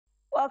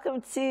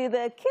Welcome to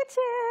the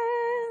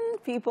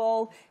kitchen,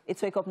 people.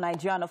 It's Wake Up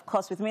Nigeria, and of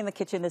course, with me in the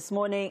kitchen this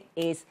morning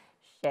is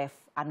Chef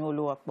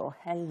Anuoluwapo.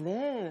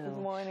 Hello.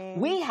 Good morning.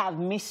 We have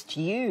missed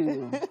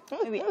you.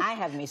 Maybe I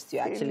have missed you,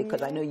 actually,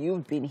 because I know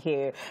you've been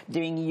here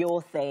doing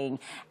your thing.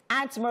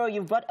 And tomorrow,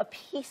 you've got a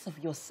piece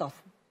of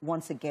yourself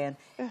once again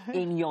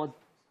in your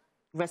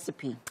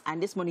recipe.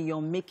 And this morning, you're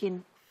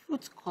making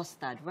fruit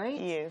custard, right?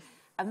 Yes.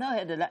 I've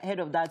not heard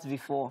of that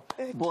before,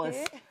 but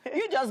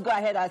you just go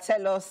ahead and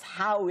tell us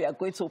how we are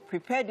going to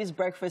prepare this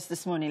breakfast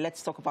this morning.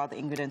 Let's talk about the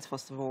ingredients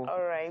first of all.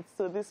 All right,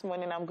 so this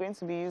morning I'm going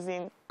to be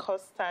using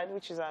custard,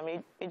 which is our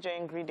major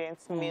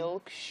ingredients,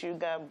 milk,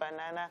 sugar,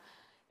 banana,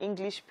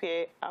 English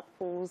pear,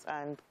 apples,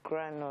 and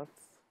granules.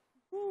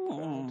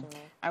 And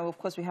of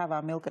course, we have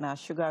our milk and our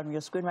sugar on your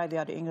screen right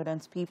there, the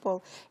ingredients,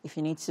 people. If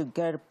you need to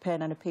get a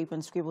pen and a paper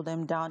and scribble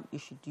them down, you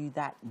should do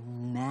that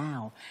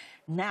now.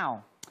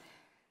 Now,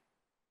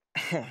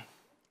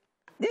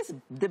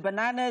 the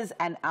bananas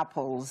and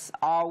apples,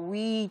 are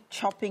we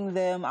chopping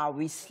them? Are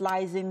we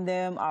slicing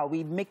them? Are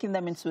we making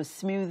them into a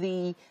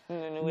smoothie?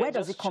 No, where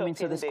does it come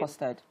into this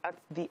custard? At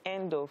the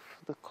end of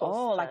the custard.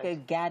 Oh, like a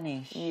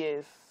garnish.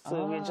 Yes.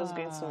 So we're just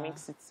going to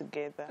mix it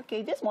together.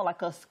 Okay, this is more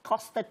like a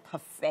custard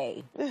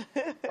parfait.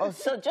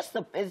 So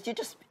you're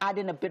just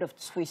adding a bit of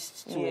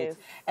twist to it.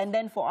 And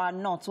then for our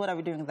nuts, what are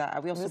we doing with that?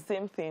 Are we also the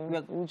same thing?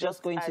 We're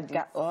just going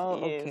to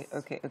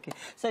okay.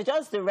 So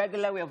just the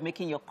regular way of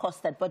making your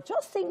custard, but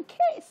just in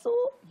case, so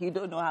you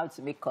don't know how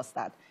to make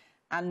custard.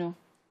 Anu,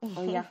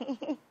 oh yeah.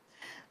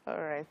 All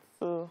right.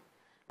 So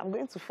I'm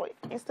going to,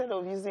 instead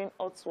of using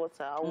hot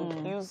water, I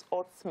would use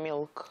hot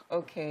milk.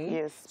 Okay.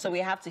 Yes. So we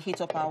have to heat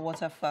up our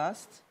water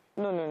first?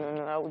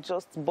 No. I would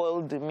just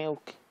boil the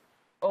milk.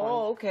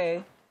 Oh,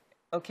 okay.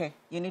 Okay.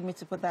 You need me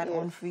to put that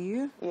on for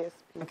you? Yes,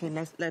 please. Okay,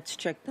 let's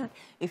check that.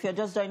 If you're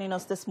just joining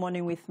us this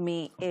morning, with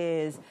me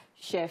is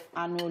Chef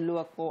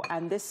Anuoluwapo,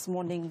 and this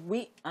morning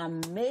we are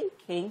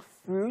making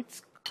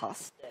fruit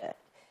custard.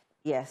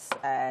 Yes,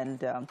 and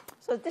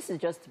so this is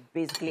just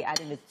basically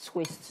adding a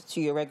twist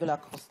to your regular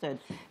custard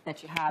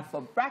that you have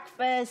for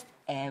breakfast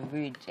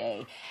every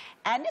day.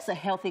 And it's a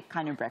healthy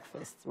kind of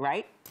breakfast,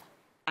 right?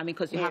 I mean,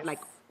 because you have like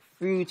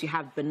fruit, you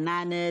have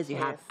bananas, you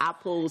have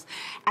apples.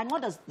 And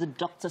what does the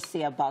doctor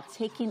say about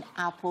taking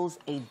apples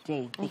a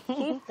day? They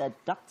keep the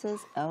doctors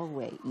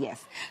away.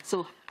 Yes.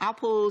 So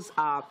apples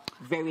are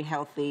very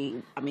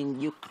healthy. I mean,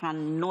 you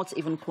cannot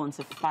even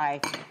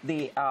quantify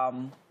the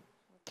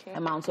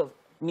amount of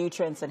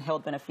nutrients and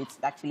health benefits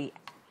it actually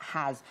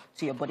has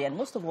to your body, and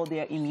most of all, they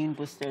are immune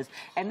boosters.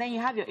 And then you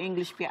have your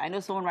English pear. I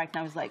know someone right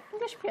now is like,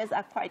 English pears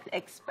are quite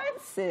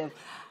expensive.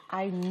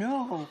 I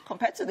know,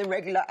 compared to the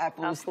regular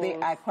apples. They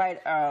are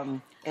quite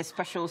a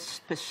special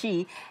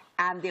species,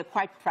 and they're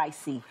quite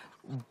pricey.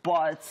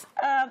 But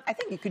I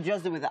think you could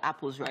just do with the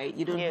apples, right?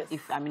 You don't. If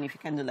you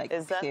can do like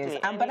pears.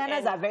 And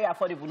bananas are very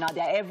affordable now.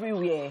 They're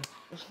everywhere.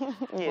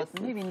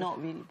 But maybe not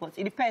really. But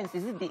it depends.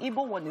 Is it the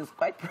Igbo one is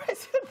quite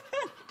pricey?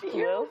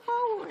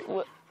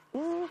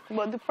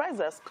 But the price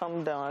has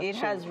come down. Actually. It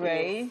has,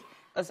 right?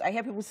 Because I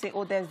hear people say,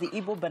 oh, there's the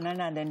Igbo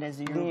banana and then there's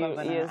the Yoruba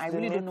banana. I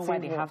really don't know why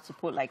they have to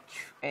put like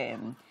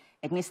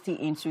ethnicity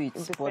into it.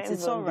 But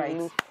it's all right.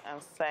 Look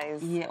and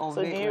size. Yeah,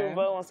 so the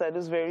Yoruba ones are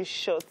those very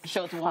short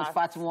ones,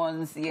 fat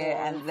ones.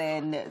 Yeah, and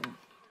then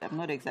I'm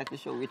not exactly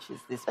sure which is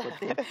this, but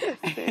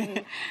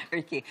then.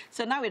 Okay,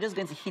 so now we're just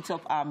going to heat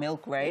up our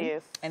milk, right?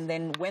 Yes. And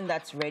then when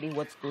that's ready,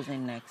 what goes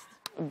in next?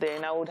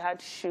 Then I would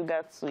add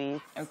sugar to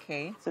it.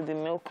 Okay. So the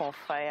milk on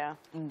fire.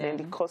 Then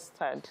the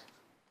custard.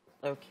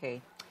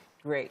 Okay,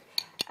 great.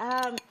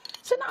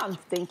 So now I'm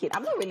thinking,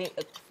 I'm not really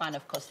a fan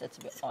of custard, to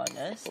be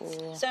honest.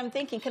 So I'm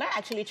thinking, can I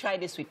actually try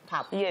this with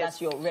pap? Yes.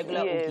 That's your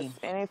regular oat.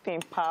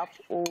 Anything, pap,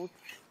 oats,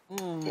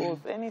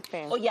 oats,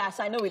 anything. Oh, yes,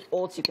 I know with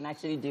oats you can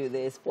actually do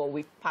this, but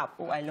with pap,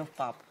 oh, I love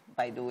pap,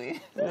 by the way.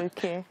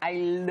 Okay. I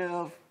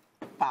love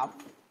pap.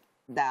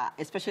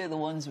 Especially the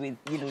ones with,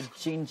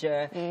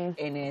 ginger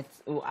in it.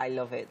 Oh, I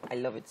love it. I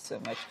love it so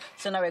much.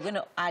 So now we're going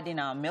to add in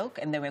our milk,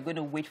 and then we're going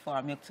to wait for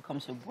our milk to come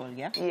to a boil,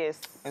 yeah? Yes.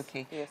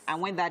 Okay. Yes.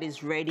 And when that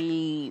is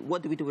ready,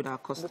 what do we do with our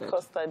custard? The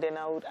custard, then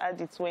I would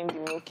add it when the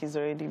milk is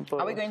already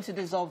boiled. Are we going to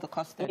dissolve the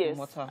custard in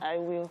water? Yes, I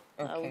will.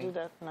 Okay. I will do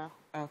that now.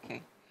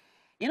 Okay.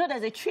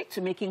 There's a trick to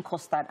making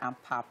custard and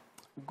pap.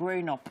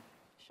 Growing up,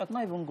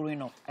 not even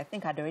growing up, I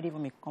think I'd already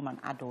even become an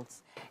adult.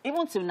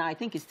 Even till now, I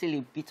think it's still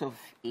a bit of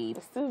a...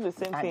 It's still the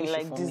same thing,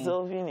 like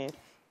dissolving it.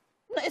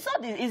 No, it's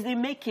not. It's the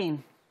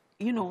making.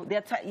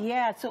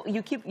 So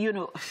you keep,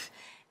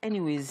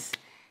 Anyways,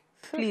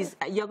 please,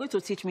 you're going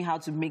to teach me how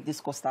to make this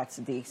custard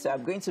today. So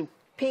I'm going to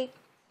pay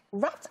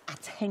rapt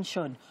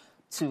attention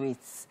to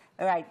it.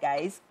 All right,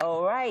 guys.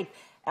 All right.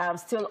 I'm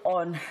still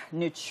on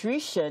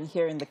nutrition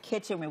here in the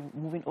kitchen. We're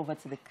moving over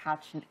to the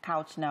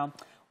couch now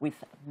with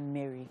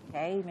Mary.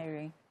 Hey,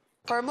 Mary.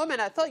 For a moment,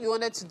 I thought you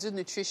wanted to do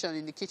nutrition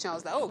in the kitchen. I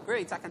was like, oh,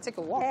 great, I can take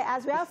a walk. Hey,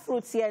 as we have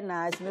fruits here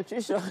now, it's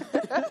nutrition.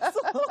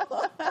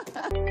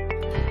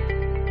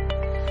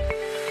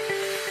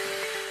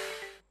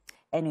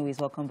 Anyways,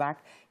 welcome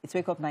back. It's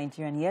Wake Up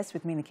Nigeria. And yes,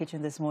 with me in the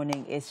kitchen this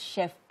morning is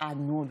Chef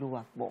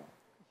Anuoluwapo.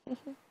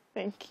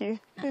 Thank you.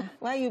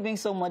 Why are you being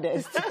so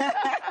modest?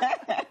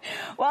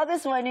 Well,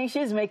 this morning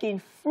she's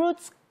making fruit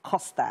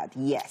custard,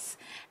 yes.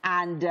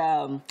 And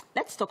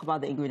let's talk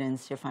about the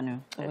ingredients, Chef Anu.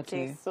 Over to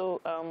you.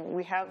 So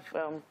we have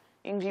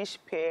English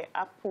pear,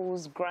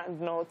 apples, ground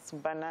nuts,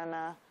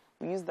 banana.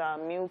 We used our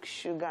milk,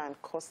 sugar, and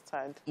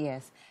custard.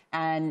 Yes.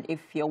 And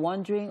if you're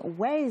wondering,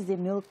 where is the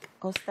milk,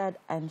 custard,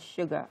 and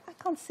sugar? I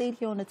can't see it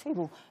here on the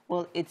table.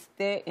 Well, it's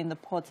there in the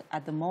pot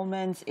at the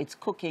moment. It's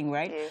cooking,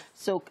 right? Yes.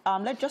 So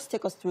let's just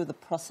take us through the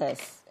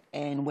process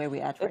and where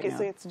we're at right now. Okay,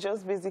 so it's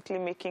just basically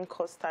making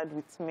custard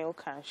with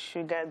milk and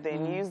sugar,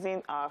 then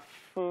using our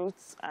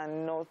fruits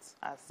and nuts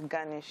as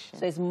garnish.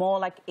 So it's more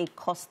like a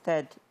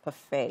custard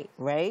buffet,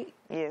 right?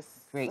 Yes.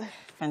 Great.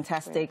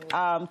 Fantastic.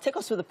 Take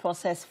us through the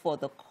process for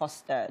the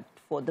custard,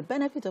 for the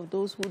benefit of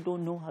those who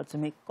don't know how to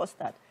make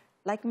custard,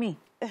 like me.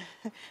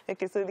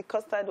 Okay, so the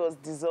custard was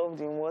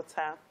dissolved in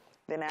water.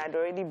 Then I had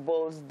already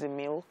boiled the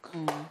milk.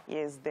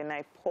 Yes, then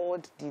I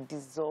poured the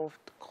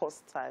dissolved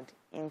custard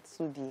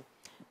into the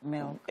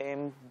Milk.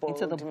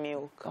 boiled Into the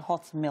milk.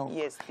 hot milk.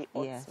 Yes, the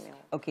hot milk.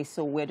 Okay,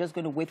 so we're just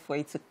going to wait for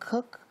it to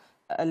cook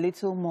a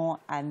little more,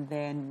 and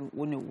then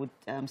we would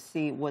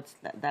see what's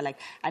that like.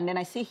 And then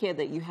I see here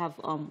that you have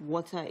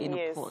water in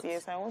a pot.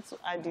 Yes, I want to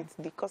add it.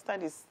 The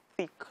custard is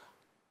thick,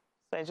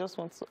 so I just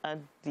want to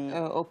add the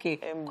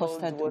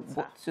custard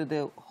water to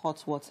the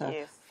hot water.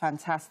 Yes.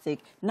 Fantastic.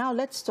 Now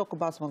let's talk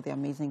about some of the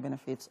amazing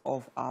benefits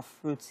of our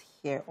fruits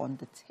here on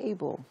the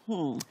table.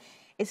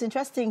 It's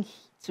interesting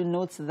to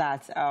note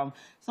that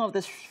some of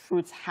these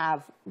fruits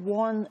have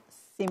one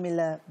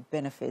similar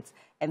benefit,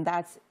 and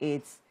that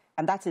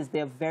is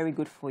they're very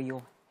good for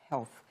your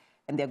health,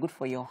 and they're good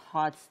for your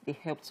heart. They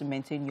help to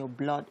maintain your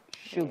blood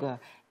sugar,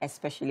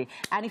 especially.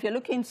 And if you're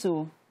looking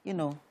to,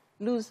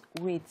 lose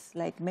weight,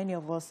 like many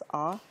of us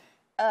are,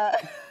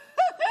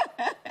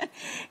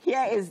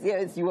 here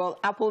is well,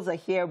 apples are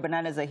here,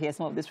 bananas are here.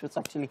 Some of these fruits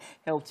actually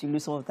help to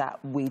lose some of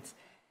that weight.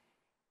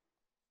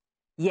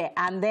 Yeah,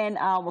 and then,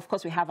 of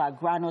course, we have our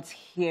granules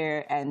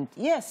here. And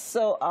yes,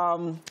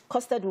 so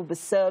custard will be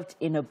served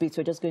in a bit.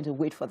 We're just going to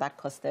wait for that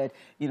custard,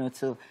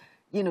 to,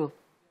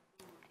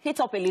 heat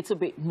up a little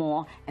bit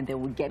more, and then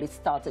we'll get it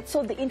started.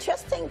 So the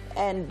interesting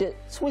and the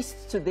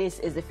twist to this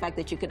is the fact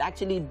that you could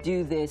actually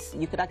do this.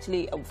 You could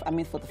actually,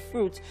 for the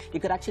fruits, you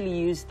could actually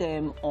use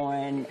them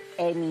on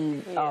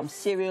any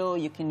cereal.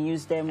 You can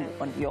use them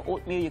on your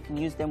oatmeal. You can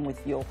use them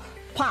with your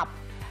pap.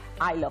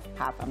 I love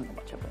pap. I'm not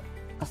much of a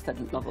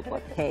custard lover,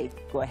 but hey,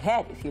 go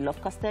ahead. If you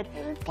love custard,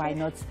 why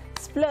not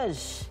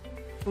splurge?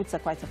 Fruits are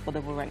quite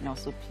affordable right now,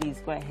 so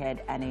please go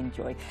ahead and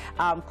enjoy.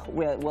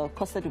 Well,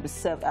 custard will be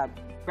served,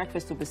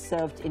 breakfast will be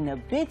served in a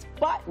bit,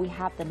 but we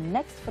have the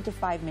next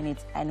 45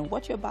 minutes, and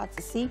what you're about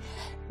to see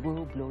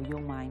will blow your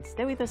mind.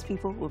 Stay with us,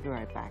 people. We'll be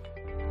right back.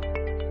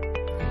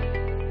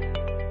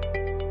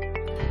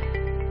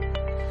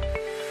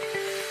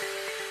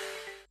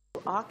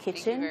 Our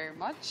kitchen. Thank you very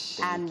much.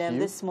 And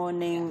this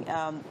morning,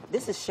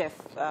 this is Chef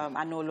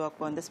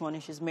Anuoluwapo, and this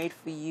morning she's made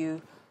for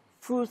you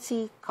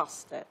fruity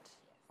custard.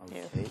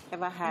 Okay.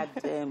 Ever had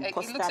custard It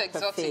looks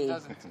exotic,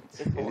 doesn't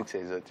it? It looks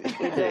exotic.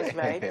 It does,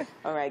 right?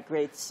 All right,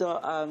 great. So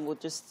we'll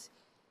just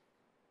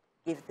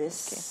give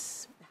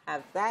this,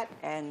 have that,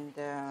 and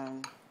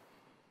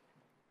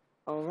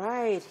all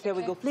right, here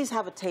we go. Please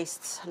have a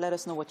taste. Let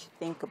us know what you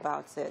think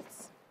about it.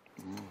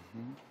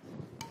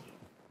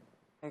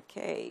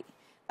 Okay.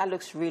 That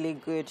looks really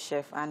good,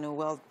 Chef Anu.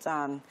 Well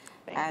done.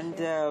 Thank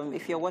you.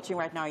 If you're watching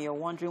right now, you're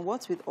wondering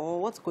what's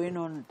going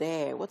on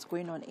there? What's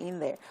going on in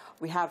there?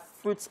 We have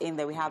fruits in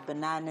there. We have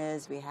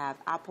bananas, we have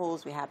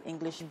apples, we have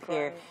English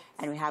pear,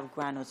 and we have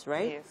granules,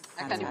 right? Yes.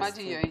 I can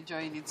imagine you're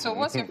enjoying it. So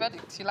what's your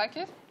verdict? You like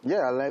it?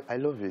 Yeah, I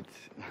love it.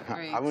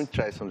 Great. I haven't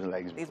tried something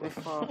like this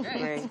before.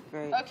 Great.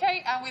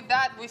 Okay, and with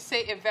that, we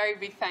say a very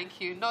big thank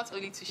you, not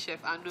only to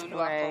Chef Anuoluwapo,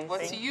 Right.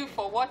 but to you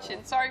for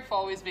watching. Sorry for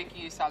always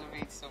making you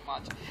salivate so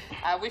much.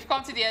 We've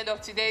come to the end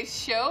of today's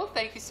show.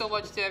 Thank you so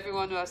much to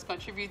everyone who has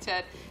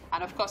contributed,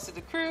 and of course to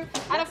the crew,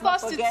 and of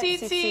course to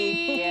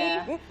Titi.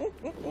 Yeah.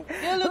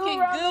 You're looking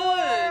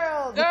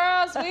good.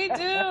 Girls, we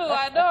do.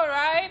 I know,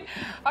 right?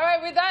 All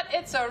right, with that,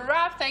 it's a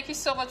wrap. Thank you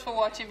so much for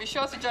watching. Be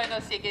sure to join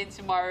us again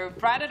tomorrow,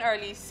 bright and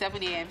early,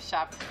 7 a.m.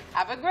 sharp.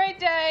 Have a great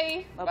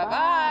day. Bye-bye.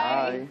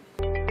 Bye-bye.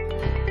 Bye.